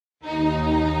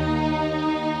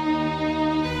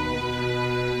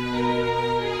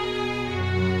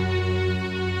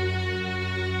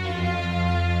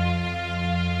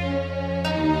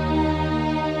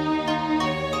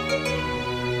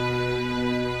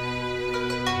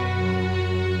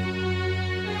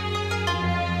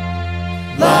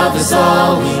love is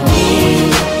all we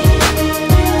need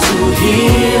to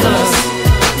heal us.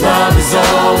 Love is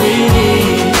all we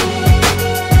need.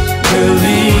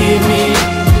 Believe me,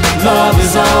 love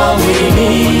is all we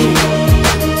need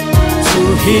to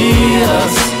heal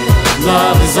us.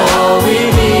 Love is all we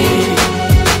need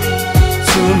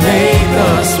to make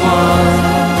us one.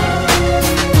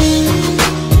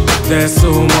 There's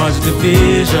so much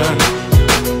division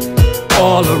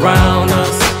all around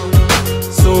us,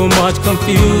 so much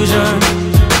confusion,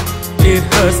 it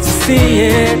hurts to see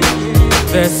it.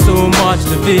 There's so much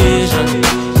division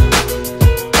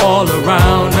all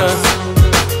around us,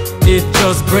 it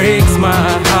just breaks my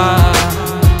heart.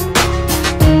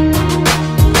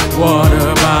 What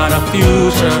about our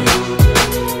future?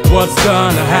 What's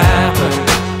gonna happen?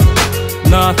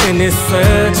 Nothing is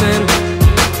certain,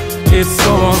 it's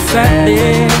so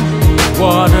unsettling.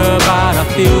 What about our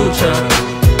future?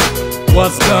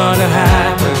 What's gonna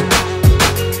happen?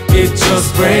 It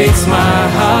just breaks my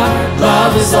heart.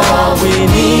 Love is all we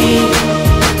need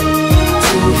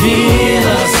to heal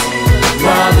us.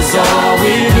 Love is all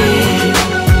we need.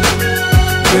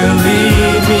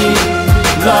 Believe me,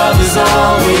 love is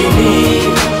all we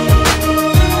need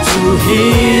to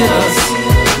heal us.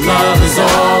 Love is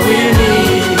all we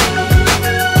need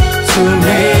to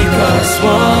make us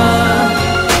one.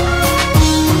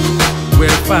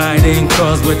 We're fighting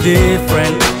cause we're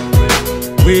different.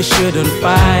 We shouldn't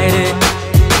fight it,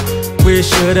 we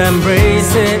should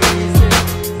embrace it.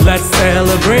 Let's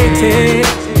celebrate it.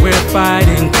 We're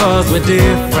fighting cause we're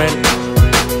different.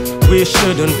 We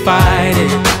shouldn't fight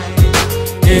it.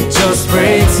 It just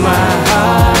breaks my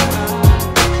heart.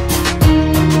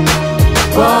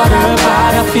 What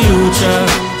about our future?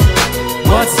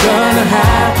 What's gonna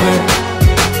happen?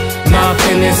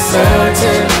 Nothing is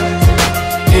certain,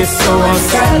 it's so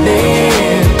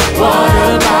unsettling. What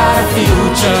about our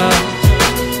future?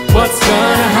 What's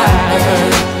gonna happen?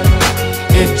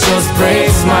 It just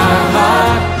breaks my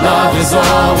heart. Love is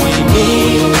all we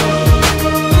need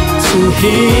to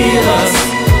heal us.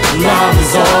 Love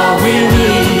is all we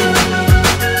need.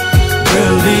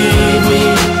 Believe me,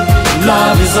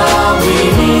 love is all we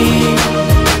need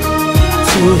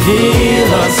to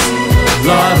heal us.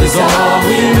 Love is all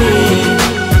we need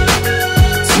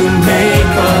to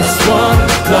make us one.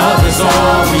 Love is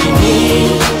all we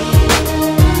need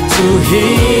to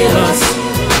heal us.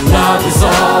 Love is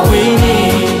all we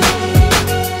need.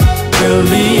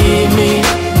 Believe me,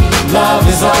 love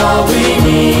is all we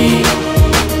need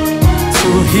to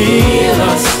heal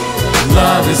us.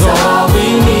 Love is all we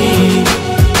need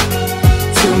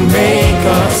to make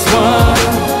us one.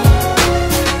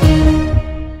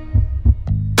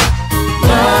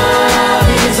 Love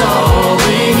is all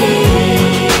we need.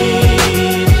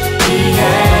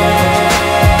 Yes.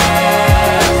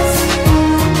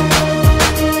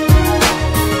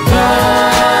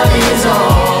 Love is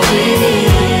all we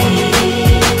need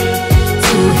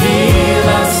to heal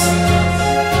us,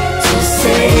 to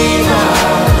save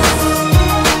us.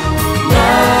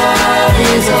 Love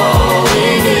is all we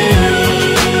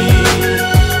need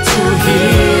to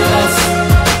heal us.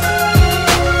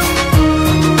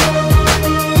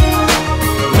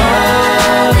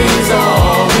 Love is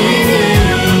all we need.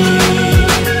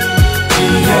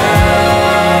 Yeah.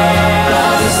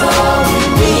 Love is all we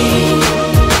need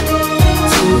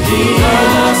to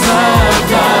heal us.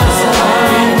 Love is all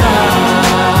we need.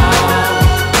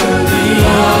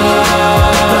 Believe.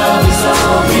 Love is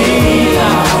all we need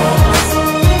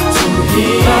to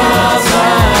heal us. Love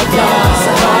is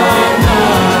all we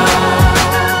need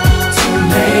to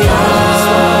make us.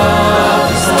 Love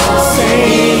is all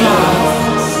save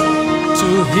us. To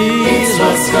heal it's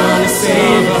what's gonna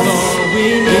save us.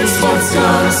 It's what's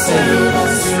gonna save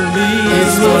us.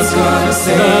 It's what's gonna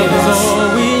save us. All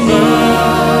we need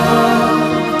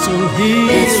to heal.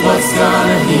 It's what's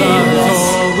gonna heal us.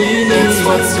 It's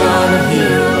what's gonna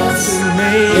heal us.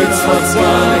 It's what's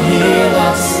gonna heal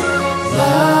us.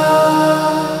 Love.